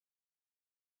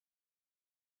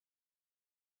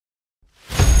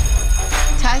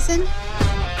Tyson.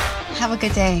 Have a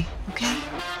good day, okay?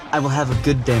 I will have a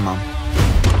good day, Mom.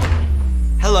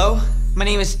 Hello, my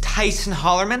name is Tyson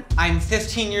Hollerman. I'm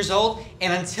 15 years old,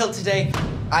 and until today,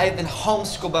 I have been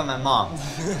homeschooled by my mom.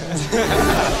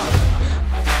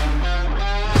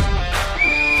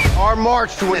 Our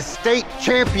march to a state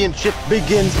championship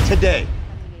begins today.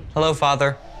 Hello,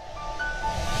 Father.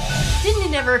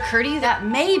 Didn't it ever occur to you that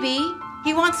maybe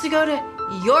he wants to go to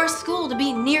your school, to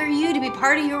be near you, to be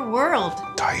part of your world?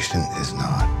 Tyson is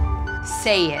not.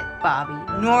 Say it, Bobby.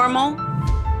 Normal?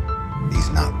 He's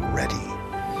not ready.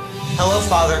 Hello,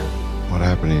 Father. What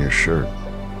happened to your shirt?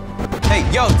 Hey,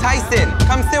 yo, Tyson,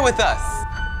 come sit with us.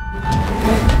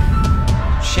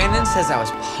 Shannon says I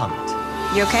was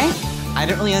punked. You okay? I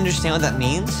don't really understand what that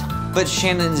means, but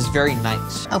Shannon is very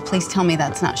nice. Oh, please tell me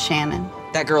that's not Shannon.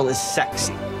 That girl is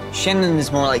sexy. Shannon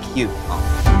is more like you.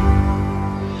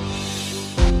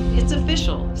 It's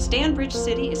official. Stanbridge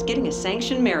City is getting a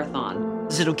sanctioned marathon.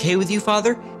 Is it okay with you,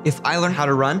 Father, if I learn how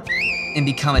to run and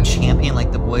become a champion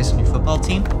like the boys on your football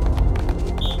team?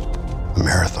 A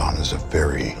marathon is a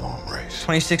very long race.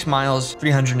 26 miles,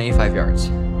 385 yards.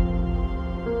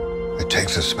 It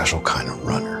takes a special kind of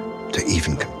runner to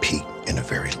even compete in a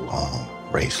very long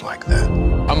race like that.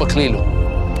 I'm a Kalilu.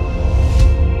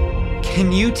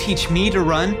 Can you teach me to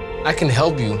run? I can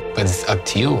help you, but it's up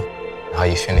to you how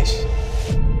you finish.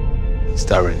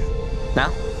 Start running.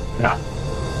 Now? Now.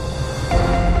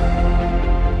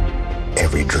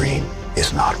 Every dream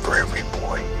is not for every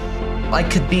boy. I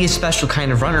could be a special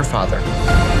kind of runner, Father.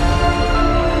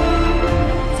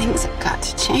 Things have got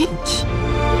to change.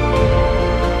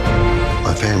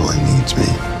 My family needs me,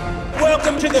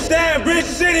 Welcome to the Stanbridge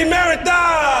City Marathon!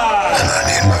 and I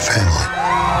need my family.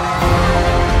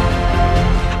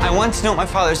 I want to know what my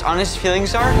father's honest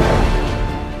feelings are.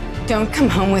 Don't come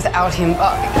home without him,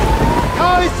 Bobby.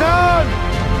 Tyson!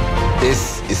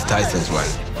 This is Tyson's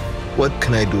wife. What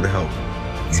can I do to help?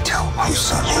 You tell him whose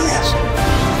son he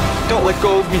is. Don't let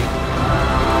go of me.